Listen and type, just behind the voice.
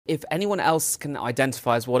if anyone else can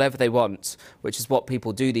identify as whatever they want, which is what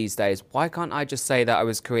people do these days, why can't I just say that I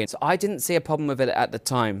was Korean? So I didn't see a problem with it at the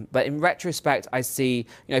time, but in retrospect, I see,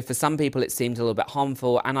 for some people it seemed a little bit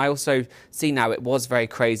harmful, and I also see now it was very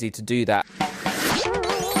crazy to do that.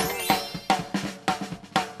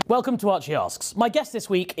 Welcome to Archie Asks. My guest this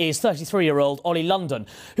week is 33-year-old Ollie London,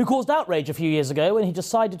 who caused outrage a few years ago when he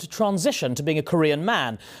decided to transition to being a Korean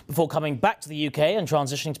man before coming back to the UK and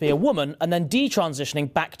transitioning to be a woman and then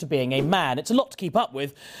detransitioning back to being a man. It's a lot to keep up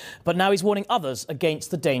with, but now he's warning others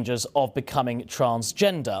against the dangers of becoming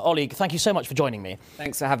transgender. Ollie, thank you so much for joining me.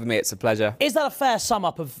 Thanks for having me, it's a pleasure. Is that a fair sum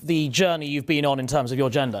up of the journey you've been on in terms of your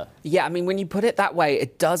gender? Yeah, I mean, when you put it that way,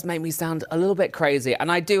 it does make me sound a little bit crazy,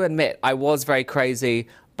 and I do admit I was very crazy.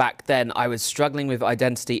 Back then, I was struggling with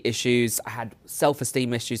identity issues. I had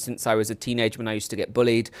self-esteem issues since I was a teenager when I used to get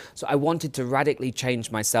bullied. So I wanted to radically change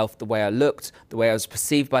myself, the way I looked, the way I was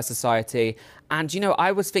perceived by society. And,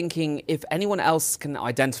 I was thinking, if anyone else can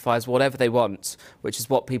identify as whatever they want, which is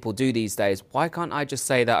what people do these days, why can't I just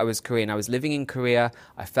say that I was Korean? I was living in Korea.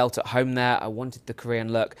 I felt at home there. I wanted the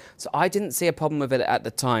Korean look. So I didn't see a problem with it at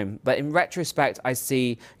the time. But in retrospect, I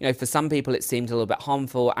see, for some people it seemed a little bit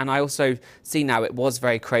harmful. And I also see now it was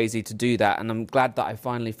very crazy to do that. And I'm glad that I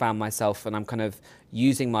finally found myself, and I'm kind of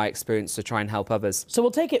using my experience to try and help others. So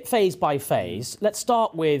we'll take it phase by phase. Let's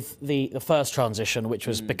start with the first transition, which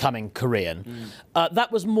was becoming Korean. That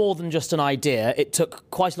was more than just an idea. It took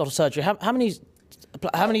quite a lot of surgery. How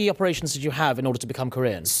many operations did you have in order to become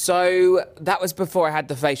Korean? So that was before I had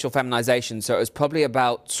the facial feminization. So it was probably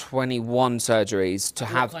about 21 surgeries to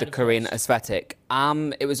have the Korean aesthetic.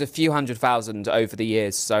 It was a few $100,000 over the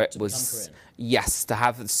years. So it was, yes, to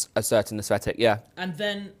have a certain aesthetic, yeah. And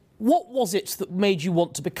then what was it that made you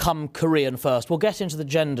want to become Korean first? We'll get into the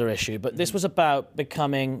gender issue, but this was about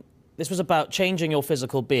changing your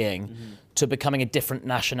physical being to becoming a different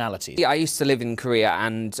nationality. Yeah, I used to live in Korea,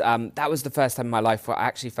 and that was the first time in my life where I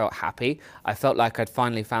actually felt happy. I felt like I'd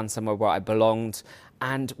finally found somewhere where I belonged.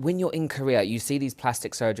 And when you're in Korea, you see these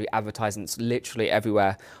plastic surgery advertisements literally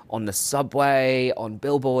everywhere, on the subway, on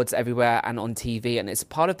billboards everywhere, and on TV, and it's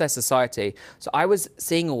part of their society. So I was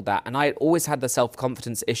seeing all that, and I had always had the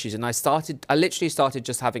self-confidence issues, and I literally started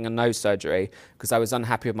just having a nose surgery because I was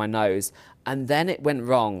unhappy with my nose. And then it went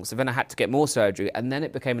wrong, so then I had to get more surgery, and then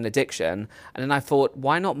it became an addiction. And then I thought,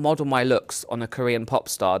 why not model my looks on a Korean pop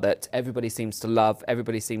star that everybody seems to love,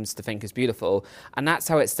 everybody seems to think is beautiful? And that's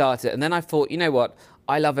how it started. And then I thought, you know what?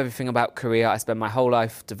 I love everything about Korea. I spent my whole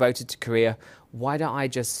life devoted to Korea. Why don't I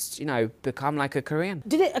just, become like a Korean?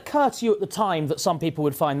 Did it occur to you at the time that some people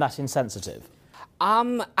would find that insensitive?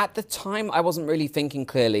 At the time, I wasn't really thinking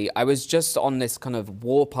clearly. I was just on this kind of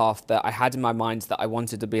warpath that I had in my mind that I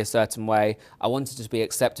wanted to be a certain way. I wanted to be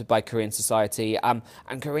accepted by Korean society. And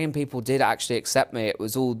Korean people did actually accept me. It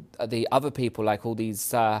was all the other people, like all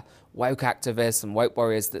these woke activists and woke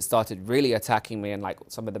warriors, that started really attacking me in like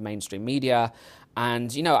some of the mainstream media.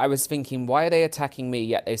 And, I was thinking, why are they attacking me,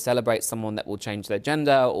 yet they celebrate someone that will change their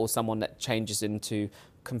gender or someone that changes into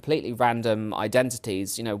completely random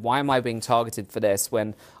identities? Why am I being targeted for this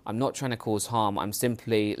when I'm not trying to cause harm? I'm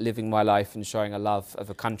simply living my life and showing a love of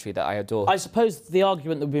a country that I adore. I suppose the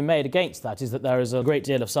argument that would be made against that is that there is a great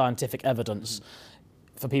deal of scientific evidence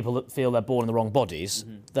for people that feel they're born in the wrong bodies.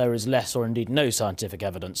 There is less or indeed no scientific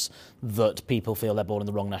evidence that people feel they're born in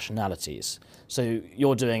the wrong nationalities. So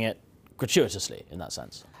you're doing it gratuitously in that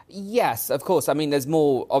sense. Yes, of course. I mean, there's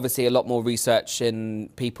obviously a lot more research in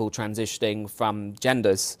people transitioning from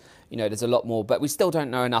genders. There's a lot more, but we still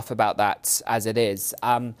don't know enough about that as it is.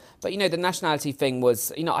 But, the nationality thing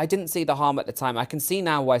was, I didn't see the harm at the time. I can see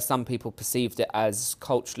now why some people perceived it as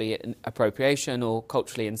culturally appropriation or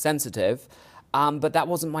culturally insensitive. But that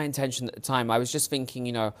wasn't my intention at the time. I was just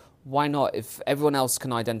thinking, why not? If everyone else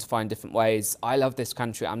can identify in different ways, I love this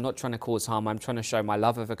country. I'm not trying to cause harm. I'm trying to show my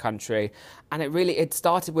love of a country. And it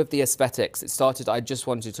started with the aesthetics. I just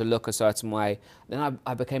wanted to look a certain way. Then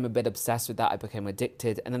I became a bit obsessed with that. I became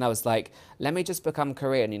addicted. And then I was like, let me just become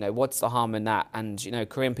Korean. What's the harm in that? And,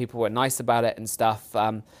 Korean people were nice about it and stuff.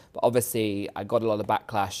 But obviously, I got a lot of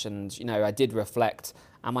backlash. And, I did reflect.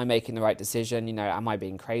 Am I making the right decision? Am I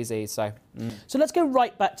being crazy? So let's go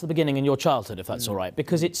right back to the beginning in your childhood, if that's all right,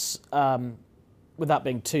 because it's, without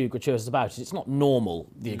being too gratuitous about it, it's not normal,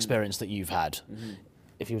 the experience that you've had.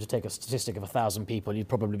 If you were to take a statistic of 1,000 people, you'd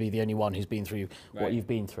probably be the only one who's been through what you've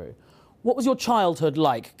been through. What was your childhood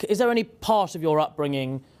like? Is there any part of your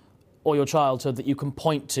upbringing or your childhood that you can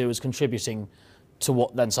point to as contributing to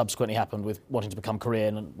what then subsequently happened with wanting to become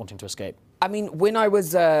Korean and wanting to escape? I mean, when I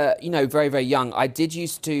was, very, very young, I did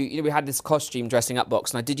used to, we had this costume dressing up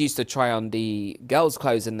box, and I did used to try on the girls'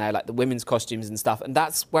 clothes in there, like the women's costumes and stuff. And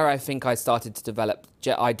that's where I think I started to develop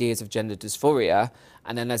ideas of gender dysphoria.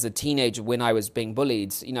 And then as a teenager, when I was being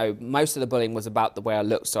bullied, most of the bullying was about the way I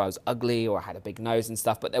looked. So I was ugly or I had a big nose and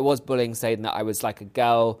stuff. But there was bullying saying that I was like a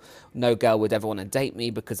girl. No girl would ever want to date me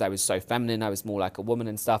because I was so feminine. I was more like a woman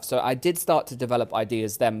and stuff. So I did start to develop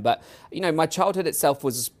ideas then. But, my childhood itself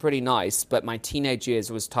was pretty nice. But my teenage years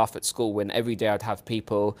was tough at school when every day I'd have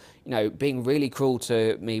people, being really cruel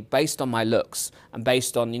to me based on my looks and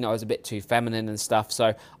based on, I was a bit too feminine and stuff.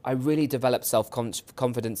 So I really developed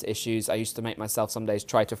self-confidence issues. I used to make myself some days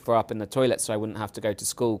try to throw up in the toilet so I wouldn't have to go to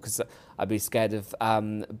school because I'd be scared of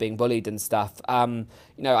being bullied and stuff. I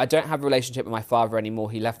don't have a relationship with my father anymore.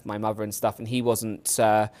 He left my mother and stuff, and he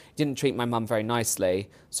didn't treat my mum very nicely.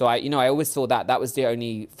 So I always thought that was the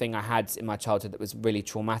only thing I had in my childhood that was really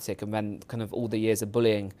traumatic. And then kind of all the years of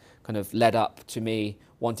bullying kind of led up to me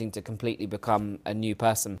wanting to completely become a new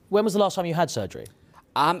person. When was the last time you had surgery?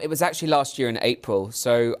 It was actually last year in April,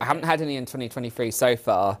 so I haven't had any in 2023 so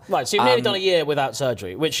far. Right, so you've nearly done a year without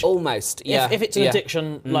surgery, which... Almost, yeah. If it's an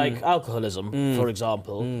addiction like alcoholism, for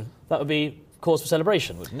example, that would be cause for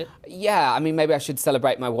celebration, wouldn't it? Yeah, I mean, maybe I should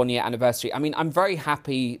celebrate my 1-year anniversary. I mean, I'm very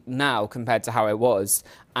happy now compared to how I was,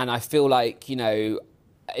 and I feel like,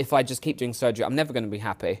 if I just keep doing surgery, I'm never going to be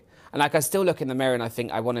happy. And like, I still look in the mirror and I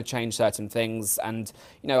think I want to change certain things. And,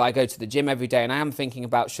 I go to the gym every day and I am thinking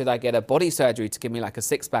about, should I get a body surgery to give me like a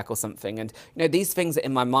six-pack or something? And, these things are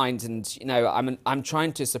in my mind and, I'm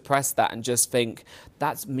trying to suppress that and just think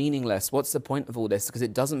that's meaningless. What's the point of all this? Because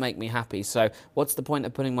it doesn't make me happy. So what's the point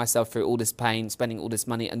of putting myself through all this pain, spending all this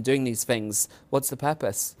money and doing these things? What's the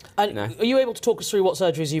purpose? And are you able to talk us through what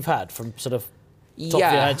surgeries you've had from sort of top of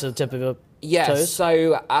your head to the tip of your... Yes, toes?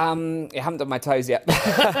 so I haven't done my toes yet,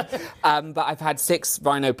 but I've had 6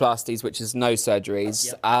 rhinoplasties, which is no surgeries.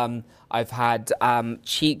 Yep. I've had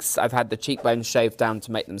cheeks. I've had the cheekbones shaved down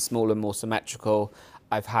to make them smaller, more symmetrical.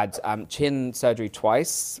 I've had chin surgery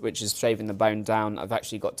twice, which is shaving the bone down. I've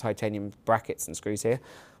actually got titanium brackets and screws here.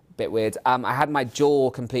 Bit weird. I had my jaw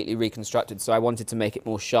completely reconstructed, so I wanted to make it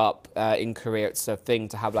more sharp. In Korea, it's a thing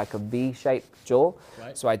to have like a V-shaped jaw,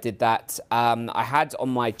 right. So I did that. I had on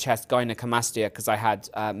my chest gynecomastia because I had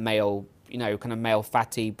male, kind of male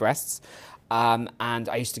fatty breasts. And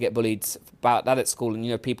I used to get bullied about that at school,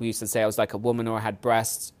 and people used to say I was like a woman or I had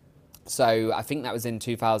breasts. So I think that was in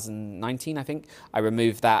 2019, I think. I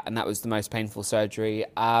removed that, and that was the most painful surgery.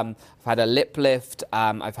 I've had a lip lift.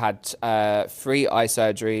 I've had 3 eye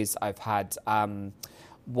surgeries. I've had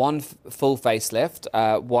 1 full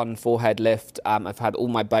facelift, 1 forehead lift. I've had all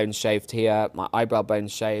my bones shaved here, my eyebrow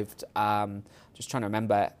bones shaved. Just trying to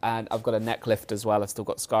remember. And I've got a neck lift as well. I've still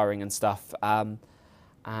got scarring and stuff. And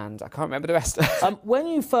I can't remember the rest. When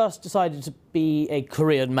you first decided to be a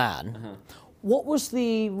Korean man, what was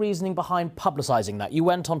the reasoning behind publicising that? You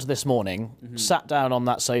went onto This Morning, sat down on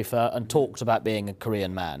that sofa and talked about being a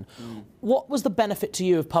Korean man. What was the benefit to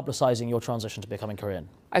you of publicising your transition to becoming Korean?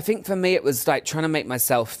 I think for me it was like trying to make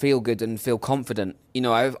myself feel good and feel confident.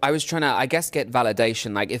 I was trying to, I guess, get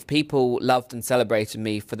validation. Like if people loved and celebrated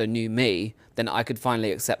me for the new me, then I could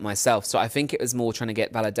finally accept myself. So I think it was more trying to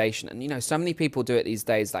get validation. And, so many people do it these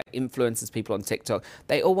days, like influencers, people on TikTok.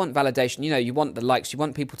 They all want validation. You want the likes. You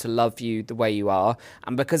want people to love you the way you are.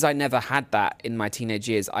 And because I never had that in my teenage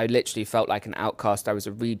years, I literally felt like an outcast. I was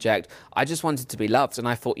a reject. I just wanted to be loved. And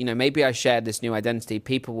I thought, maybe I share this new identity.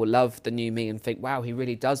 People will love the new me and think, wow, he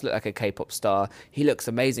really does look like a K-pop star. He looks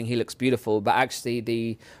amazing. He looks beautiful. But actually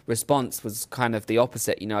the response was kind of the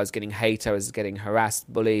opposite. I was getting hate. I was getting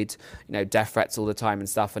harassed, bullied, death threats all the time and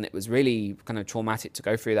stuff. And it was really kind of traumatic to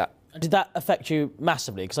go through that. Did that affect you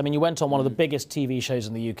massively? Because, you went on one of the biggest TV shows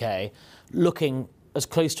in the UK, looking as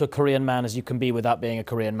close to a Korean man as you can be without being a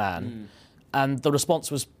Korean man. And the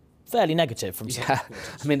response was fairly negative from some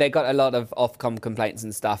people. They got a lot of Ofcom complaints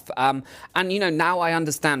and stuff. And, now I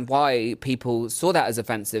understand why people saw that as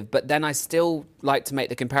offensive, but then I still like to make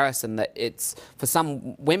the comparison that it's, for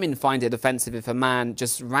some women find it offensive if a man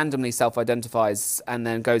just randomly self-identifies and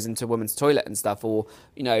then goes into a woman's toilet and stuff, or,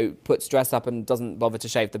 puts dress up and doesn't bother to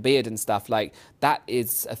shave the beard and stuff. Like, that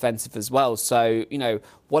is offensive as well. So,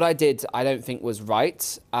 what I did, I don't think was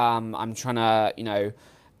right. I'm trying to,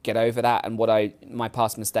 get over that and my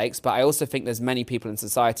past mistakes. But I also think there's many people in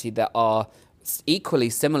society that are equally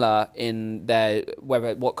similar in their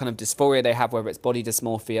what kind of dysphoria they have, whether it's body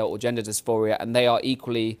dysmorphia or gender dysphoria, and they are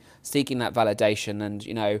equally seeking that validation and,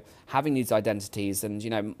 you know, having these identities. And, you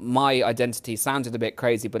know, my identity sounded a bit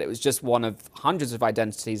crazy, but it was just one of hundreds of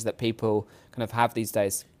identities that people kind of have these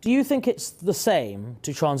days. Do you think it's the same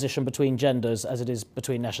to transition between genders as it is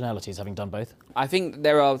between nationalities, having done both? I think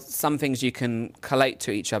there are some things you can collate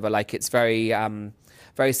to each other, like it's very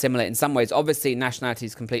similar in some ways. Obviously, nationality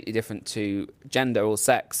is completely different to gender or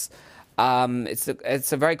sex.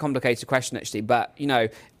 It's a very complicated question, actually. But, you know,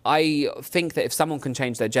 I think that if someone can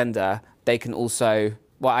change their gender, they can also...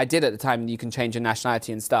 Well, I did at the time, you can change your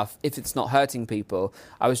nationality and stuff. If it's not hurting people,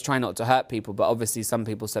 I was trying not to hurt people, but obviously some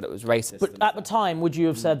people said it was racist. But at the time, would you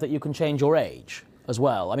have said that you can change your age as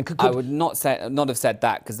well? I mean, I would not have said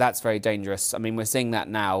that, because that's very dangerous. I mean, we're seeing that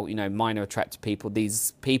now, you know, minor attracted people,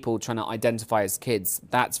 these people trying to identify as kids,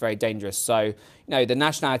 that's very dangerous. So, you know, the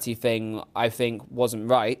nationality thing, I think, wasn't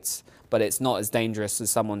right, but it's not as dangerous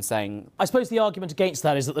as someone saying... I suppose the argument against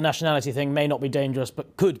that is that the nationality thing may not be dangerous,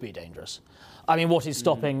 but could be dangerous. I mean, what is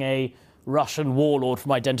stopping a Russian warlord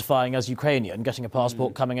from identifying as Ukrainian, getting a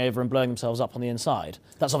passport, coming over and blowing themselves up on the inside?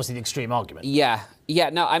 That's obviously the extreme argument. Yeah,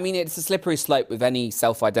 no, I mean, it's a slippery slope with any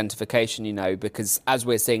self-identification, you know, because as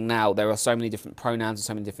we're seeing now, there are so many different pronouns and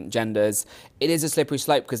so many different genders. It is a slippery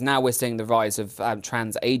slope because now we're seeing the rise of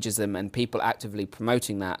trans ageism and people actively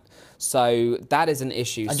promoting that. So that is an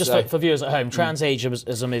issue. And just for viewers at home, trans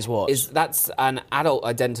ageism is what? That's an adult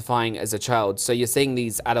identifying as a child. So you're seeing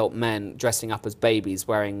these adult men dressing up as babies,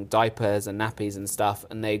 wearing diapers and nappies and stuff,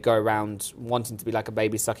 and they go around wanting to be like a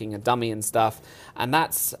baby, sucking a dummy and stuff. And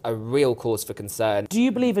that's a real cause for concern. Do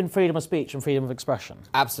you believe in freedom of speech and freedom of expression?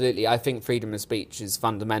 Absolutely. I think freedom of speech is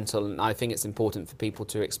fundamental, and I think it's important for people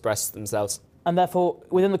to express themselves. And therefore,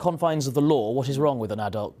 within the confines of the law, what is wrong with an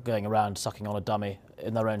adult going around sucking on a dummy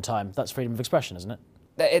in their own time? That's freedom of expression, isn't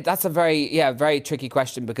it? That's a very tricky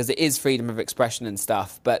question, because it is freedom of expression and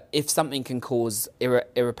stuff. But if something can cause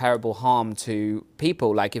irreparable harm to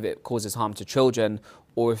people, like if it causes harm to children,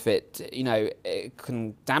 or if it, you know, it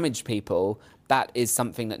can damage people, that is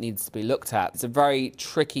something that needs to be looked at. It's a very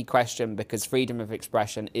tricky question because freedom of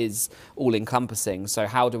expression is all-encompassing. So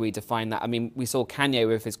how do we define that? I mean, we saw Kanye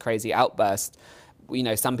with his crazy outburst. You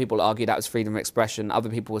know, some people argue that was freedom of expression. Other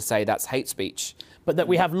people will say that's hate speech. But that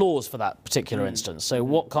we have laws for that particular instance. So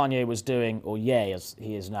what Kanye was doing, or Ye as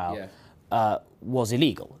he is now, was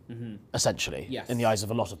illegal, essentially, in the eyes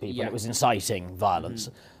of a lot of people. It was inciting violence.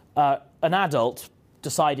 An adult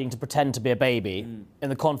deciding to pretend to be a baby in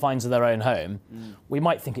the confines of their own home, we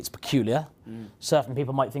might think it's peculiar. Certain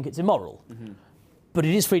people might think it's immoral. But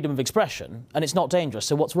it is freedom of expression, and it's not dangerous.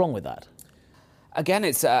 So what's wrong with that? Again,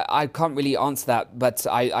 it's I can't really answer that, but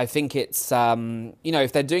I think it's, you know,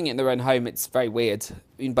 if they're doing it in their own home, it's very weird.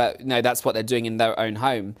 But, you know, that's what they're doing in their own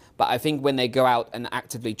home. But I think when they go out and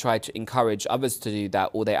actively try to encourage others to do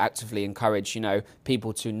that, or they actively encourage, you know,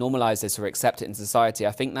 people to normalise this or accept it in society,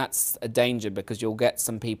 I think that's a danger, because you'll get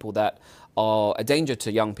some people that are a danger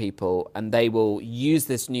to young people, and they will use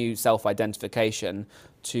this new self-identification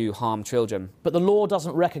to harm children. But the law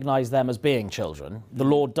doesn't recognise them as being children. The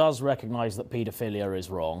law does recognise that paedophilia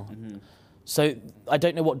is wrong. So I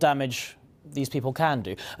don't know what damage these people can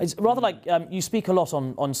do. It's rather like you speak a lot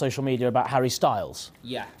on social media about Harry Styles,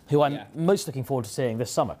 who I'm most looking forward to seeing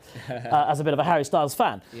this summer, as a bit of a Harry Styles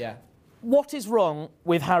fan. What is wrong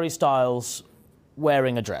with Harry Styles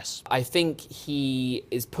wearing a dress? I think he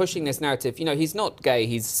is pushing this narrative. You know, he's not gay,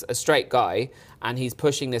 he's a straight guy, and he's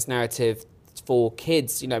pushing this narrative for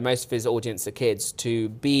kids, you know, most of his audience are kids, to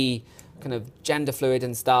be kind of gender fluid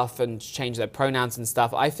and stuff and change their pronouns and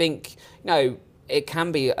stuff. I think, you know, it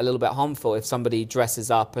can be a little bit harmful if somebody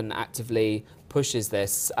dresses up and actively pushes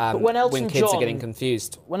this when kids are getting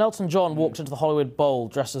confused. When Elton John walked into the Hollywood Bowl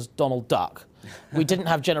dressed as Donald Duck, we didn't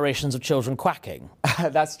have generations of children quacking.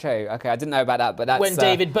 That's true. OK, I didn't know about that, but that's... When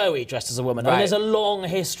David Bowie dressed as a woman. I mean, there's a long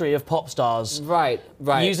history of pop stars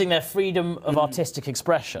using their freedom of artistic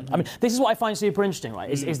expression. I mean, this is what I find super interesting, right,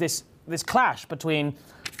 is this clash between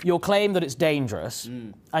your claim that it's dangerous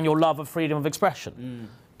and your love of freedom of expression.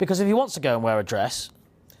 Because if he wants to go and wear a dress...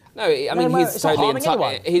 No, I mean, he's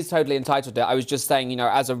totally entitled to it. I was just saying, you know,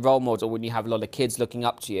 as a role model, when you have a lot of kids looking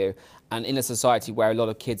up to you, and in a society where a lot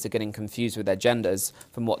of kids are getting confused with their genders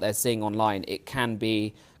from what they're seeing online, it can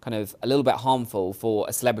be kind of a little bit harmful for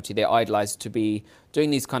a celebrity they idolize to be doing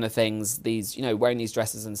these kind of things, these, you know, wearing these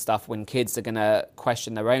dresses and stuff when kids are going to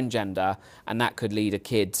question their own gender, and that could lead a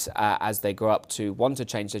kid as they grow up to want to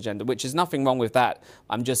change their gender, which is nothing wrong with that.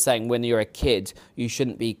 I'm just saying when you're a kid, you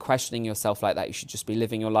shouldn't be questioning yourself like that. You should just be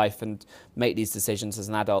living your life and make these decisions as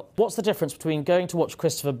an adult. What's the difference between going to watch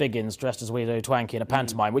Christopher Biggins dressed as Widow Twanky in a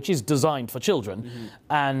pantomime, which is designed for children,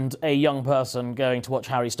 and a young person going to watch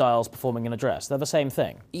Harry Styles performing in a dress? They're the same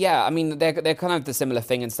thing. Yeah, I mean, they're kind of the similar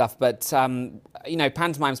thing and stuff, but, you know,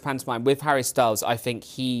 pantomime's pantomime. With Harry Styles, I think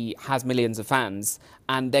he has millions of fans,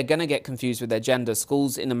 and they're going to get confused with their gender.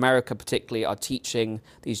 Schools in America particularly are teaching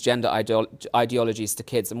these gender ideologies to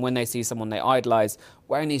kids, and when they see someone they idolise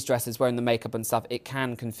wearing these dresses, wearing the makeup and stuff, it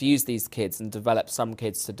can confuse these kids and develop some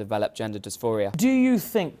kids to develop gender dysphoria. Do you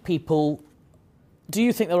think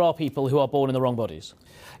there are people who are born in the wrong bodies?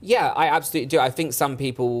 Yeah, I absolutely do. I think some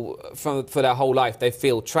people, for their whole life, they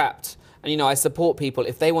feel trapped. And, you know, I support people,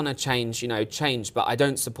 if they want to change, you know, change, but I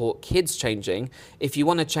don't support kids changing. If you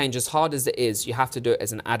want to change, as hard as it is, you have to do it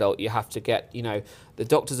as an adult. You have to get, you know, the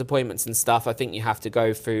doctor's appointments and stuff. I think you have to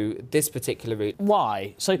go through this particular route.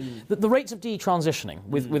 Why? So the rates of detransitioning,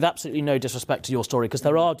 with absolutely no disrespect to your story, because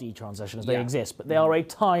there are detransitioners, they exist, but they are a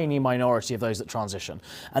tiny minority of those that transition.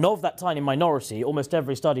 And of that tiny minority, almost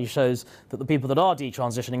every study shows that the people that are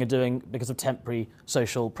detransitioning are doing because of temporary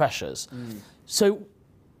social pressures. So,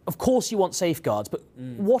 of course you want safeguards, but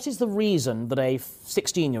what is the reason that a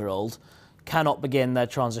 16-year-old cannot begin their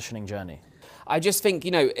transitioning journey? I just think, you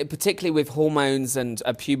know, particularly with hormones and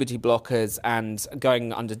puberty blockers and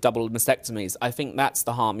going under double mastectomies, I think that's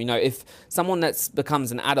the harm. You know, if someone that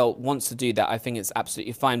becomes an adult wants to do that, I think it's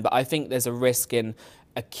absolutely fine. But I think there's a risk in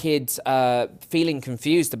a kid feeling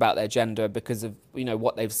confused about their gender because of, you know,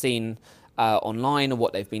 what they've seen online or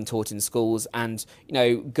what they've been taught in schools, and, you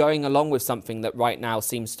know, going along with something that right now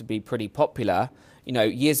seems to be pretty popular. You know,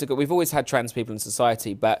 years ago, we've always had trans people in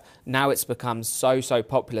society, but now it's become so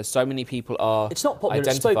popular. So many people are It's not popular,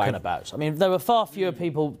 it's spoken about. I mean, there were far fewer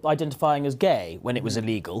people identifying as gay when it was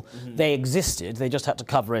illegal. They existed, they just had to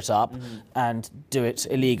cover it up and do it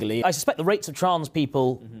illegally. I suspect the rates of trans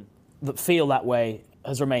people that feel that way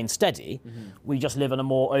has remained steady. We just live in a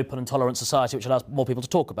more open and tolerant society which allows more people to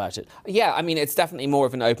talk about it. Yeah, I mean, it's definitely more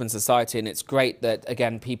of an open society, and it's great that,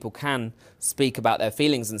 again, people can speak about their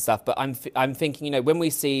feelings and stuff, but I'm thinking, you know, when we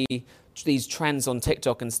see these trends on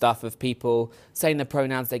TikTok and stuff of people saying their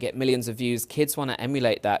pronouns, they get millions of views. Kids want to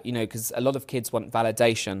emulate that, you know, because a lot of kids want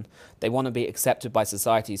validation. They want to be accepted by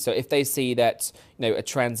society. So if they see that, you know, a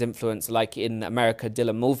trans influencer, like in America,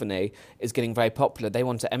 Dylan Mulvaney, is getting very popular, they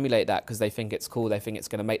want to emulate that because they think it's cool, they think it's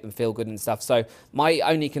going to make them feel good and stuff. So my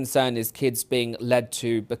only concern is kids being led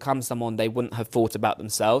to become someone they wouldn't have thought about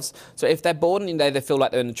themselves. So if they're born, you know, they feel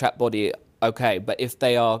like they're in a trapped body, okay, but if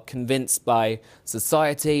they are convinced by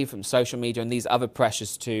society, from social media and these other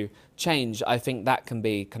pressures to change, I think that can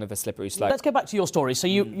be kind of a slippery slope. Let's go back to your story. So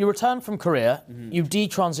you returned from Korea, you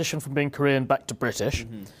detransitioned from being Korean back to British.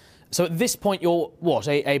 So at this point you're what,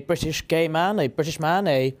 a British gay man, a British man,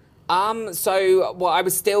 well, I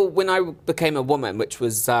was still, when I became a woman, which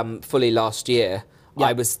was fully last year,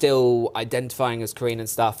 I was still identifying as Korean and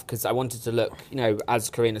stuff because I wanted to look, you know, as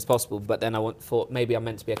Korean as possible. But then I thought maybe I'm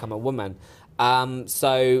meant to become a woman.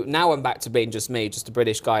 So now I'm back to being just me, just a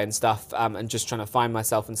British guy and stuff, and just trying to find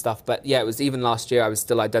myself and stuff. But yeah, it was even last year I was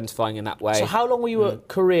still identifying in that way. So how long were you a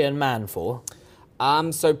Korean man for?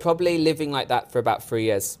 So probably living like that for about 3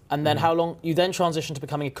 years. And then how long, you then transitioned to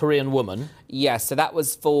becoming a Korean woman? Yeah, so that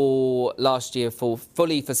was for last year,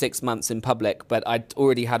 fully for 6 months in public, but I'd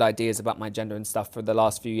already had ideas about my gender and stuff for the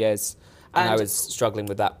last few years, and I was struggling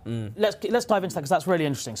with that. Let's dive into that, because that's really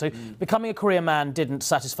interesting. So becoming a Korean man didn't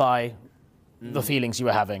satisfy the feelings you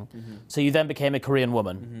were having, so you then became a Korean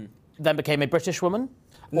woman, then became a British woman?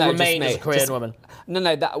 Or remained as a Korean woman?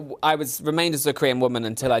 No, I remained as a Korean woman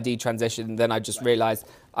until I detransitioned, and then I just realised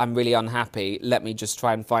I'm really unhappy. Let me just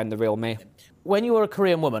try and find the real me. When you were a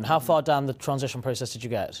Korean woman, how far down the transition process did you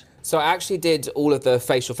get? So I actually did all of the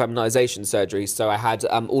facial feminization surgery. So I had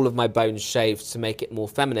all of my bones shaved to make it more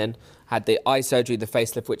feminine. Had the eye surgery, the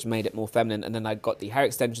facelift, which made it more feminine. And then I got the hair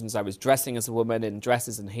extensions. I was dressing as a woman in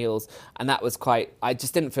dresses and heels. And that was I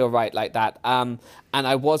just didn't feel right like that. And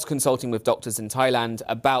I was consulting with doctors in Thailand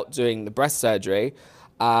about doing the breast surgery.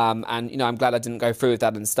 And, you know, I'm glad I didn't go through with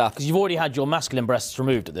that and stuff. Because you've already had your masculine breasts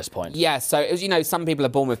removed at this point. Yeah, so, it was, you know, some people are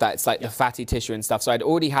born with that. It's like the fatty tissue and stuff. So I'd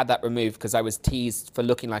already had that removed because I was teased for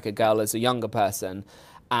looking like a girl as a younger person.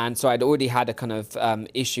 And so I'd already had a kind of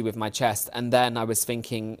issue with my chest. And then I was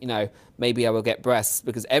thinking, you know, maybe I will get breasts.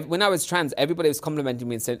 Because when I was trans, everybody was complimenting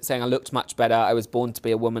me and saying I looked much better. I was born to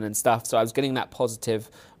be a woman and stuff. So I was getting that positive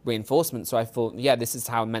reinforcement. So I thought, yeah, this is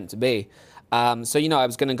how I'm meant to be. So, you know, I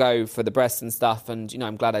was going to go for the breasts and stuff, and, you know,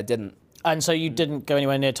 I'm glad I didn't. And so you didn't go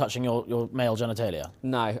anywhere near touching your male genitalia?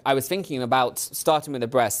 No, I was thinking about starting with the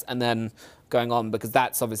breasts and then going on, because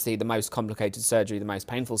that's obviously the most complicated surgery, the most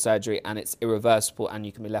painful surgery, and it's irreversible, and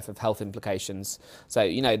you can be left with health implications. So,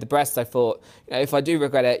 you know, the breasts, I thought, you know, if I do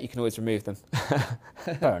regret it, you can always remove them.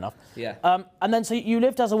 Fair enough. Yeah. And then, so you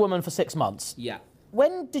lived as a woman for 6 months. Yeah.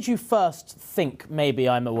 When did you first think, maybe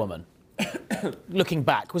I'm a woman? Looking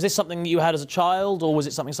back, was this something that you had as a child, or was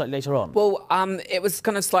it something slightly later on? Well, it was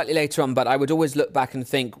kind of slightly later on, but I would always look back and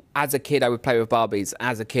think, as a kid, I would play with Barbies.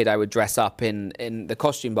 As a kid, I would dress up in the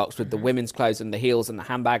costume box with the women's clothes and the heels and the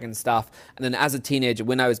handbag and stuff. And then as a teenager,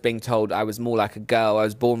 when I was being told I was more like a girl, I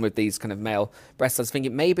was born with these kind of male breasts, I was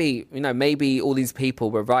thinking, maybe, you know, maybe all these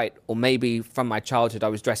people were right, or maybe from my childhood I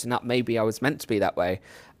was dressing up, maybe I was meant to be that way.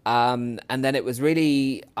 And then it was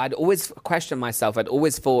really, I'd always questioned myself. I'd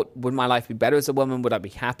always thought, would my life be better as a woman? Would I be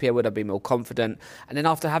happier? Would I be more confident? And then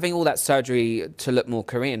after having all that surgery to look more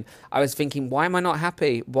Korean, I was thinking, why am I not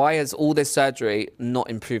happy? Why has all this surgery not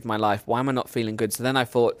improved my life? Why am I not feeling good? So then I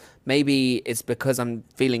thought, maybe it's because I'm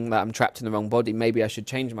feeling that I'm trapped in the wrong body. Maybe I should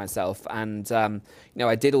change myself. And, you know,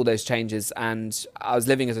 I did all those changes, and I was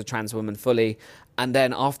living as a trans woman fully. And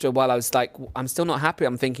then after a while, I was like, I'm still not happy.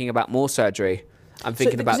 I'm thinking about more surgery. I'm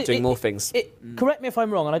thinking about doing more things. Correct me if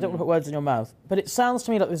I'm wrong, and I don't want to put words in your mouth, but it sounds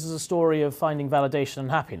to me like this is a story of finding validation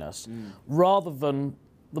and happiness, rather than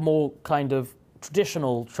the more kind of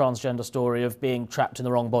traditional transgender story of being trapped in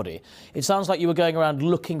the wrong body. It sounds like you were going around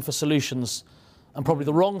looking for solutions, and probably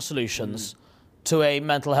the wrong solutions, to a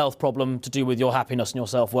mental health problem to do with your happiness and your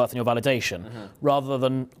self-worth and your validation, rather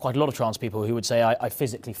than quite a lot of trans people who would say, I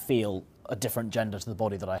physically feel a different gender to the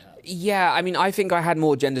body that I have. Yeah, I mean, I think I had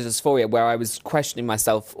more gender dysphoria, where I was questioning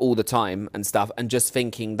myself all the time and stuff, and just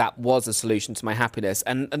thinking that was a solution to my happiness.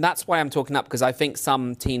 And that's why I'm talking up, because I think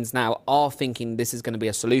some teens now are thinking this is going to be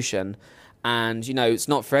a solution. And, you know, it's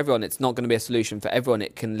not for everyone. It's not going to be a solution for everyone.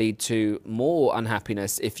 It can lead to more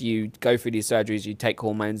unhappiness if you go through these surgeries, you take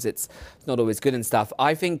hormones. It's not always good and stuff.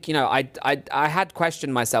 I think, you know, I had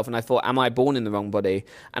questioned myself, and I thought, am I born in the wrong body?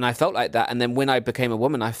 And I felt like that. And then when I became a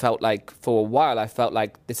woman, I felt like, for a while, I felt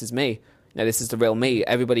like this is me. You know, this is the real me.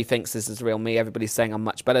 Everybody thinks this is the real me. Everybody's saying I'm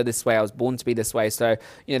much better this way. I was born to be this way. So,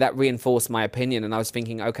 you know, that reinforced my opinion. And I was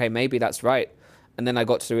thinking, okay, maybe that's right. And then I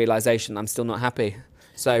got to the realization I'm still not happy.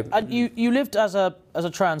 So, and you lived as a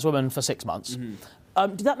trans woman for 6 months.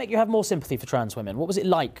 Did that make you have more sympathy for trans women? What was it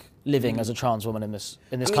like living as a trans woman in this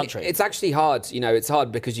country? It's actually hard. You know, it's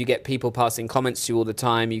hard because you get people passing comments to you all the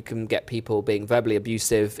time. You can get people being verbally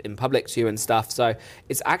abusive in public to you and stuff. So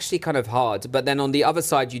it's actually kind of hard. But then on the other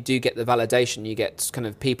side, you do get the validation. You get kind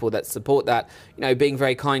of people that support that, you know, being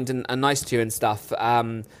very kind and nice to you and stuff.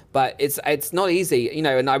 But it's not easy, you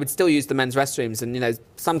know, and I would still use the men's restrooms. And, you know,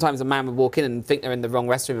 sometimes a man would walk in and think they're in the wrong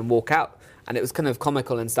restroom and walk out. And it was kind of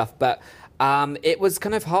comical and stuff. But it was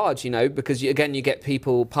kind of hard, you know, because, you get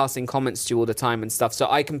people passing comments to you all the time and stuff. So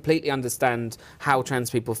I completely understand how trans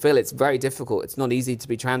people feel. It's very difficult. It's not easy to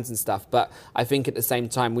be trans and stuff. But I think at the same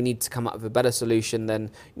time, we need to come up with a better solution than,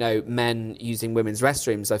 you know, men using women's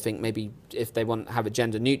restrooms. I think maybe if they want to have a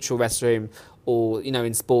gender-neutral restroom, or, you know,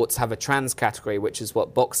 in sports have a trans category, which is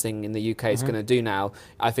what boxing in the UK is going to do now.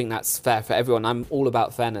 I think that's fair for everyone. I'm all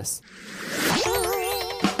about fairness.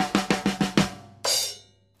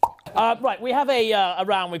 Right, we have a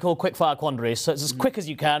round we call quickfire quandaries, so it's as quick as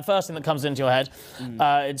you can. First thing that comes into your head,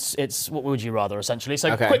 it's what would you rather, essentially.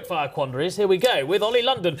 So quickfire quandaries, here we go, with Ollie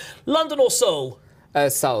London. London or Seoul?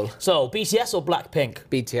 Seoul. Seoul. BTS or Blackpink?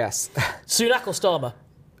 BTS. Sunak or Starmer?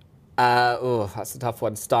 That's a tough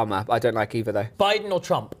one. Starmer. I don't like either, though. Biden or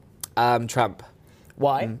Trump? Trump.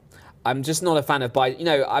 Why? I'm just not a fan of Biden. You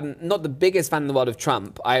know, I'm not the biggest fan in the world of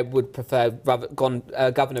Trump. I would prefer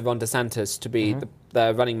Governor Ron DeSantis to be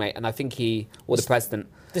the running mate, and I think the president.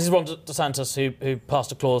 This is Ron DeSantis who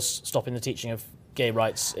passed a clause stopping the teaching of gay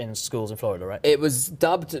rights in schools in Florida, right? It was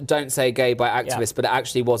dubbed "Don't Say Gay" by activists, but it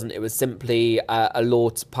actually wasn't. It was simply a law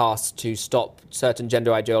passed to stop certain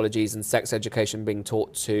gender ideologies and sex education being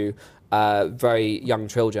taught to very young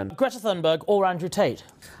children. Greta Thunberg or Andrew Tate?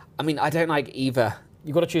 I mean, I don't like either.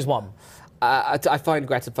 You've got to choose one. I find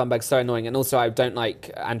Greta Thunberg so annoying, and also I don't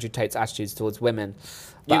like Andrew Tate's attitudes towards women.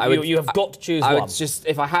 But you have got to choose one. I would just,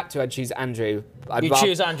 if I had to, I'd choose Andrew.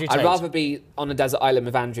 Choose Andrew Tate. I'd rather be on a desert island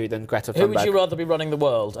with Andrew than Greta Thunberg. Who would you rather be running the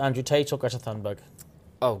world, Andrew Tate or Greta Thunberg?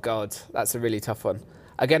 Oh, God, that's a really tough one.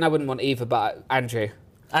 Again, I wouldn't want either, but Andrew.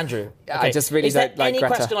 Andrew. Okay. I just really don't like Greta. Is there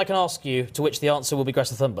any question I can ask you to which the answer will be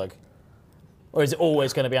Greta Thunberg? Or is it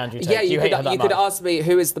always going to be Andrew Tate? Yeah, Do you hate her that could much? ask me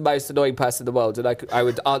who is the most annoying person in the world, and I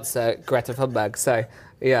would answer Greta Thunberg. So,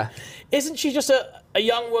 yeah. Isn't she just a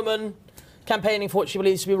young woman campaigning for what she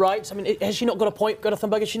believes to be right? I mean, has she not got a point, Greta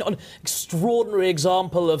Thunberg? Is she not an extraordinary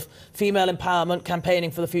example of female empowerment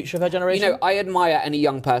campaigning for the future of her generation? You know, I admire any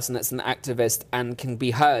young person that's an activist and can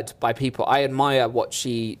be heard by people. I admire what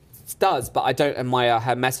she does, but I don't admire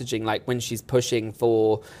her messaging, like when she's pushing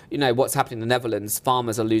for, you know, what's happening in the Netherlands.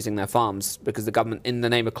 Farmers are losing their farms because the government, in the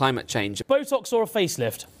name of climate change. Botox or a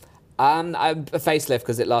facelift? A facelift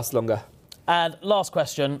because it lasts longer. And last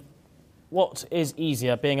question, what is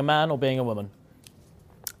easier, being a man or being a woman?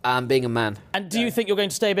 Being a man. And do you think you're going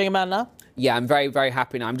to stay being a man now? Yeah, I'm very, very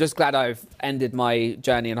happy now. I'm just glad I've ended my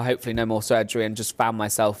journey and hopefully no more surgery and just found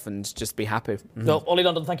myself and just be happy. Well, Ollie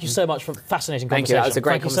London, thank you so much for a fascinating Thank you. conversation. That was a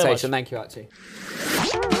great Thank you so conversation. much.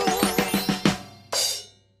 Thank you, Archie.